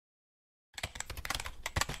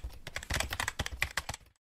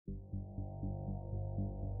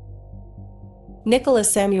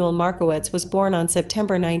Nicholas Samuel Markowitz was born on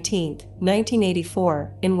September 19,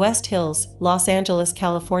 1984, in West Hills, Los Angeles,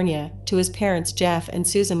 California, to his parents Jeff and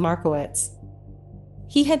Susan Markowitz.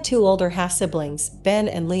 He had two older half-siblings, Ben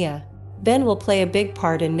and Leah. Ben will play a big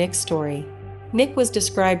part in Nick's story. Nick was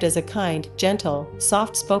described as a kind, gentle,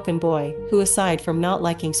 soft-spoken boy who, aside from not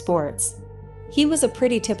liking sports, he was a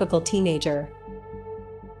pretty typical teenager.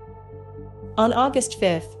 On August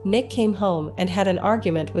 5, Nick came home and had an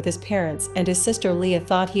argument with his parents, and his sister Leah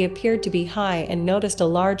thought he appeared to be high and noticed a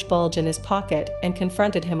large bulge in his pocket and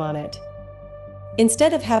confronted him on it.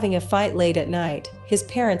 Instead of having a fight late at night, his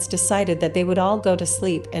parents decided that they would all go to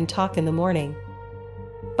sleep and talk in the morning.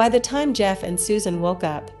 By the time Jeff and Susan woke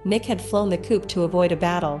up, Nick had flown the coop to avoid a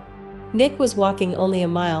battle. Nick was walking only a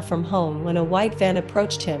mile from home when a white van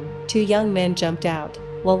approached him. Two young men jumped out,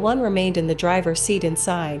 while one remained in the driver's seat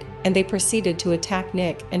inside, and they proceeded to attack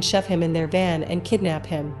Nick and shove him in their van and kidnap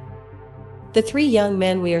him. The three young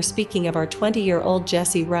men we are speaking of are 20-year-old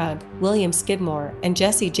Jesse Rugg, William Skidmore, and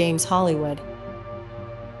Jesse James Hollywood.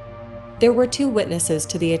 There were two witnesses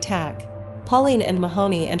to the attack. Pauline and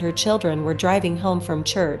Mahoney and her children were driving home from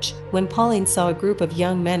church when Pauline saw a group of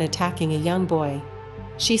young men attacking a young boy.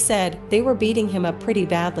 She said they were beating him up pretty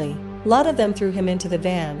badly. A lot of them threw him into the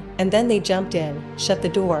van, and then they jumped in, shut the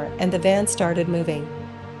door, and the van started moving.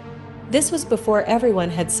 This was before everyone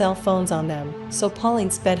had cell phones on them, so Pauline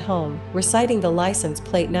sped home, reciting the license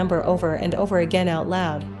plate number over and over again out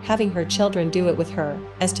loud, having her children do it with her,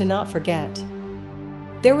 as to not forget.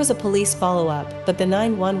 There was a police follow-up, but the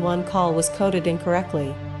 911 call was coded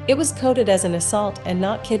incorrectly. It was coded as an assault and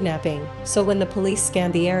not kidnapping, so when the police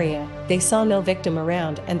scanned the area, they saw no victim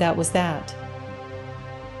around, and that was that.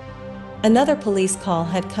 Another police call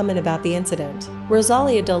had come in about the incident.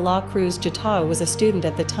 Rosalia de la Cruz Jatao was a student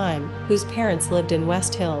at the time, whose parents lived in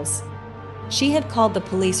West Hills. She had called the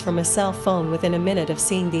police from a cell phone within a minute of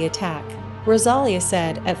seeing the attack. Rosalia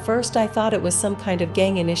said, "At first I thought it was some kind of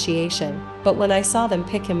gang initiation, but when I saw them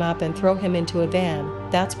pick him up and throw him into a van,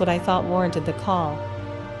 that's what I thought warranted the call."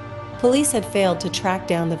 Police had failed to track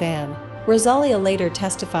down the van. Rosalia later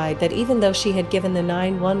testified that even though she had given the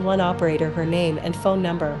 911 operator her name and phone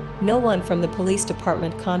number, no one from the police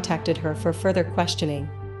department contacted her for further questioning.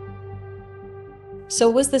 So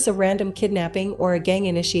was this a random kidnapping or a gang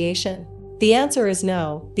initiation? The answer is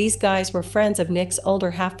no. These guys were friends of Nick's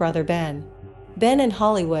older half-brother Ben. Ben and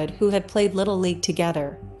Hollywood, who had played Little League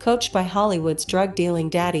together, coached by Hollywood's drug-dealing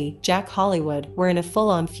daddy, Jack Hollywood, were in a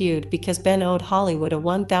full-on feud because Ben owed Hollywood a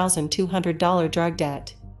 $1,200 drug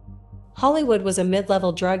debt. Hollywood was a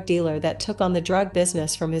mid-level drug dealer that took on the drug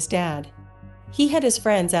business from his dad. He had his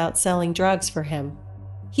friends out selling drugs for him.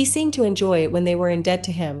 He seemed to enjoy it when they were in debt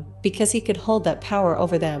to him, because he could hold that power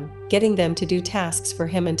over them, getting them to do tasks for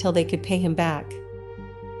him until they could pay him back.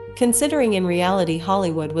 Considering in reality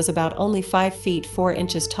Hollywood was about only 5 feet 4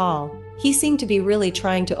 inches tall, he seemed to be really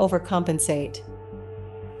trying to overcompensate.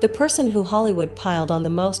 The person who Hollywood piled on the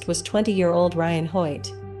most was 20-year-old Ryan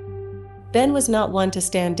Hoyt. Ben was not one to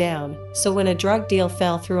stand down, so when a drug deal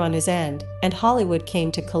fell through on his end, and Hollywood came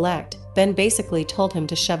to collect, Ben basically told him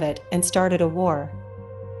to shove it and started a war.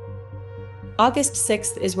 August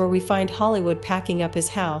 6th is where we find Hollywood packing up his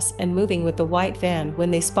house and moving with the white van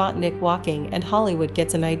when they spot Nick walking, and Hollywood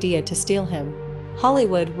gets an idea to steal him.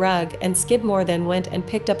 Hollywood, Rugg, and Skidmore then went and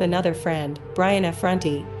picked up another friend, Brian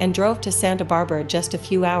Affronti, and drove to Santa Barbara just a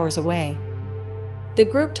few hours away. The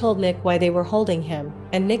group told Nick why they were holding him,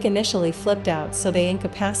 and Nick initially flipped out, so they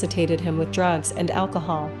incapacitated him with drugs and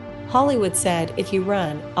alcohol. Hollywood said, "If you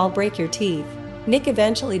run, I'll break your teeth." Nick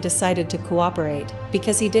eventually decided to cooperate,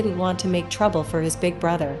 because he didn't want to make trouble for his big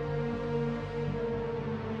brother.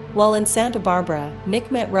 While in Santa Barbara,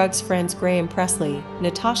 Nick met Rugg's friends Graham Presley,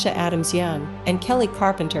 Natasha Adams Young, and Kelly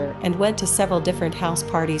Carpenter, and went to several different house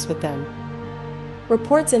parties with them.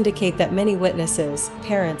 Reports indicate that many witnesses,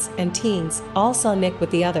 parents, and teens all saw Nick with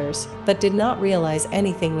the others, but did not realize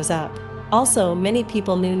anything was up. Also, many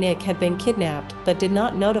people knew Nick had been kidnapped but did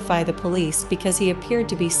not notify the police because he appeared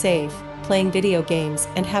to be safe, playing video games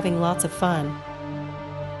and having lots of fun.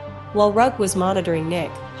 While Rugg was monitoring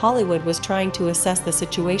Nick, Hollywood was trying to assess the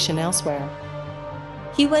situation elsewhere.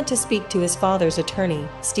 He went to speak to his father's attorney,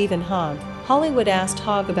 Stephen Hogg. Hollywood asked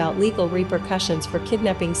Hogg about legal repercussions for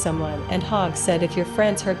kidnapping someone, and Hogg said if your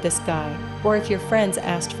friends hurt this guy, or if your friends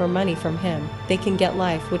asked for money from him, they can get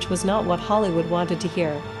life, which was not what Hollywood wanted to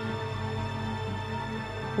hear.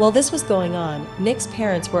 While this was going on, Nick's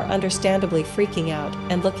parents were understandably freaking out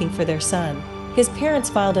and looking for their son. His parents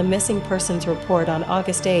filed a missing persons report on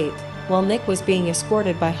August 8, while Nick was being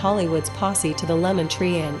escorted by Hollywood's posse to the Lemon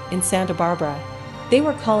Tree Inn in Santa Barbara. They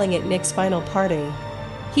were calling it Nick's final party.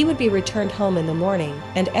 He would be returned home in the morning,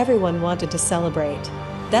 and everyone wanted to celebrate.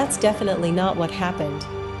 That's definitely not what happened.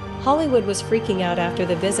 Hollywood was freaking out after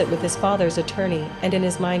the visit with his father's attorney, and in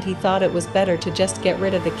his mind he thought it was better to just get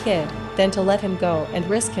rid of the kid than to let him go and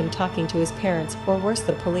risk him talking to his parents or worse,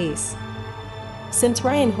 the police. Since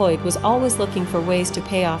Ryan Hoyt was always looking for ways to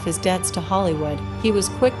pay off his debts to Hollywood, he was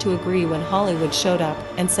quick to agree when Hollywood showed up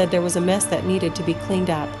and said there was a mess that needed to be cleaned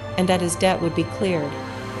up and that his debt would be cleared.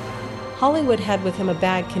 Hollywood had with him a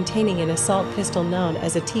bag containing an assault pistol known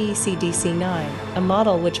as a TECDC-9, a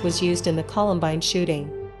model which was used in the Columbine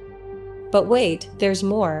shooting. But wait, there's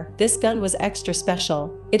more. This gun was extra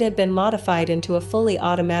special. It had been modified into a fully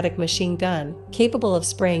automatic machine gun, capable of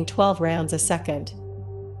spraying 12 rounds a second.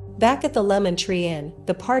 Back at the Lemon Tree Inn,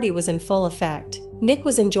 the party was in full effect. Nick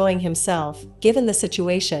was enjoying himself. Given the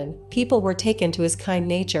situation, people were taken to his kind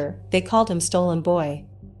nature. They called him Stolen Boy.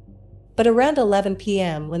 But around 11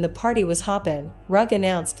 p.m. when the party was hoppin', Rugg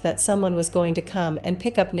announced that someone was going to come and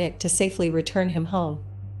pick up Nick to safely return him home.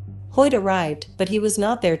 Hoyt arrived, but he was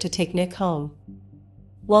not there to take Nick home.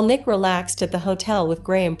 While Nick relaxed at the hotel with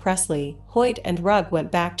Graham Presley, Hoyt and Rugg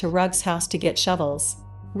went back to Rugg's house to get shovels.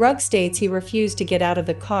 Rugg states he refused to get out of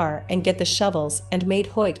the car and get the shovels and made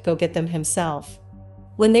Hoyt go get them himself.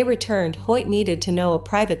 When they returned, Hoyt needed to know a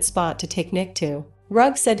private spot to take Nick to.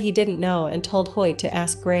 Rugg said he didn't know and told Hoyt to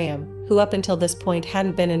ask Graham, who up until this point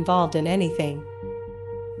hadn't been involved in anything.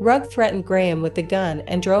 Rugg threatened Graham with the gun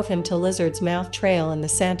and drove him to Lizard's Mouth Trail in the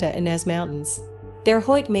Santa Ynez Mountains. There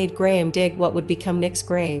Hoyt made Graham dig what would become Nick's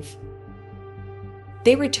grave.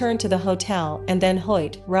 They returned to the hotel and then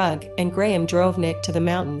Hoyt, Rugg, and Graham drove Nick to the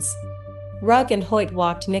mountains. Rugg and Hoyt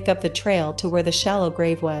walked Nick up the trail to where the shallow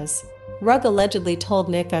grave was. Rugg allegedly told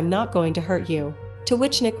Nick, "I'm not going to hurt you." To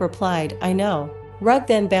which Nick replied, "I know." Rugg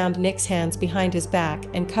then bound Nick's hands behind his back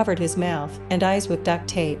and covered his mouth and eyes with duct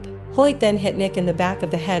tape. Hoyt then hit Nick in the back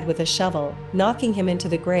of the head with a shovel, knocking him into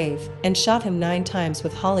the grave, and shot him 9 times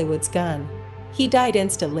with Hollywood's gun. He died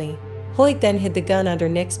instantly. Hoyt then hid the gun under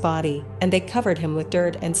Nick's body, and they covered him with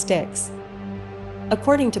dirt and sticks.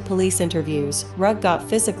 According to police interviews, Rugg got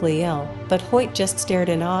physically ill, but Hoyt just stared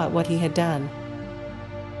in awe at what he had done.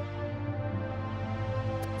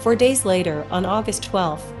 4 days later, on August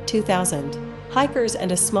 12, 2000, hikers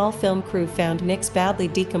and a small film crew found Nick's badly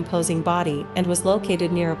decomposing body and was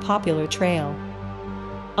located near a popular trail.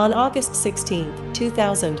 On August 16,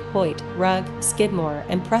 2000, Hoyt, Rugg, Skidmore,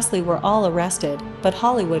 and Presley were all arrested, but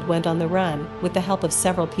Hollywood went on the run, with the help of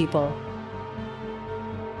several people.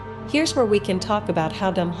 Here's where we can talk about how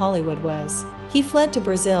dumb Hollywood was. He fled to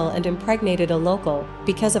Brazil and impregnated a local,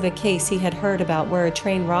 because of a case he had heard about where a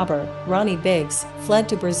train robber, Ronnie Biggs, fled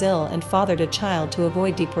to Brazil and fathered a child to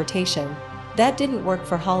avoid deportation. That didn't work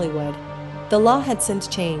for Hollywood. The law had since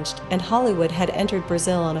changed, and Hollywood had entered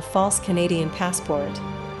Brazil on a false Canadian passport.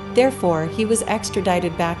 Therefore, he was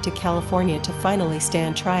extradited back to California to finally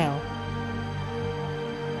stand trial.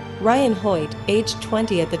 Ryan Hoyt, aged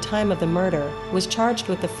 20 at the time of the murder, was charged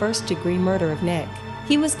with the first-degree murder of Nick.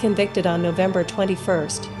 He was convicted on November 21,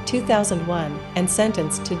 2001, and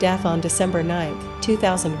sentenced to death on December 9,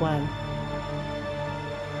 2001.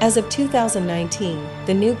 As of 2019,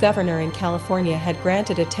 the new governor in California had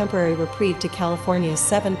granted a temporary reprieve to California's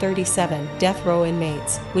 737 death row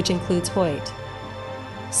inmates, which includes Hoyt.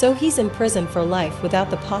 So he's in prison for life without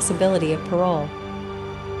the possibility of parole.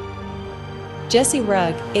 Jesse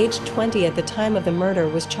Rugg, aged 20 at the time of the murder,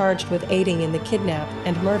 was charged with aiding in the kidnap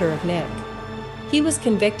and murder of Nick. He was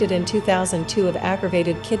convicted in 2002 of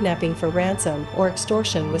aggravated kidnapping for ransom or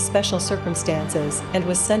extortion with special circumstances and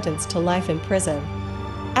was sentenced to life in prison.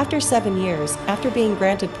 After 7 years, after being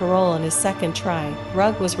granted parole on his second try,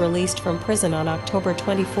 Rugg was released from prison on October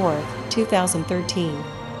 24, 2013.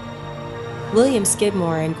 William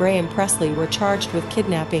Skidmore and Graham Presley were charged with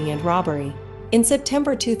kidnapping and robbery. In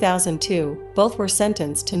September 2002, both were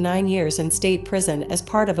sentenced to 9 years in state prison as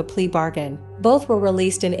part of a plea bargain. Both were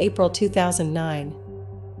released in April 2009.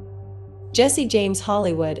 Jesse James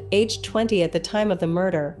Hollywood, aged 20 at the time of the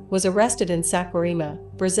murder, was arrested in Saquarema,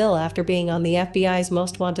 Brazil after being on the FBI's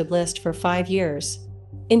most wanted list for 5 years.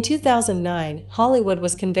 In 2009, Hollywood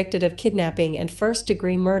was convicted of kidnapping and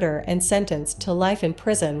first-degree murder and sentenced to life in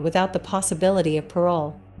prison without the possibility of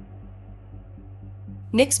parole.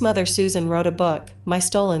 Nick's mother Susan wrote a book, My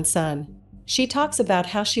Stolen Son. She talks about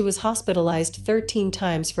how she was hospitalized 13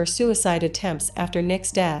 times for suicide attempts after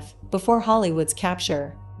Nick's death, before Hollywood's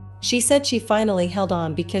capture. She said she finally held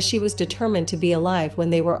on because she was determined to be alive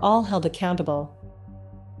when they were all held accountable.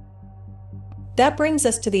 That brings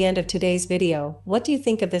us to the end of today's video. What do you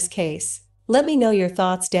think of this case? Let me know your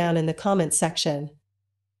thoughts down in the comments section.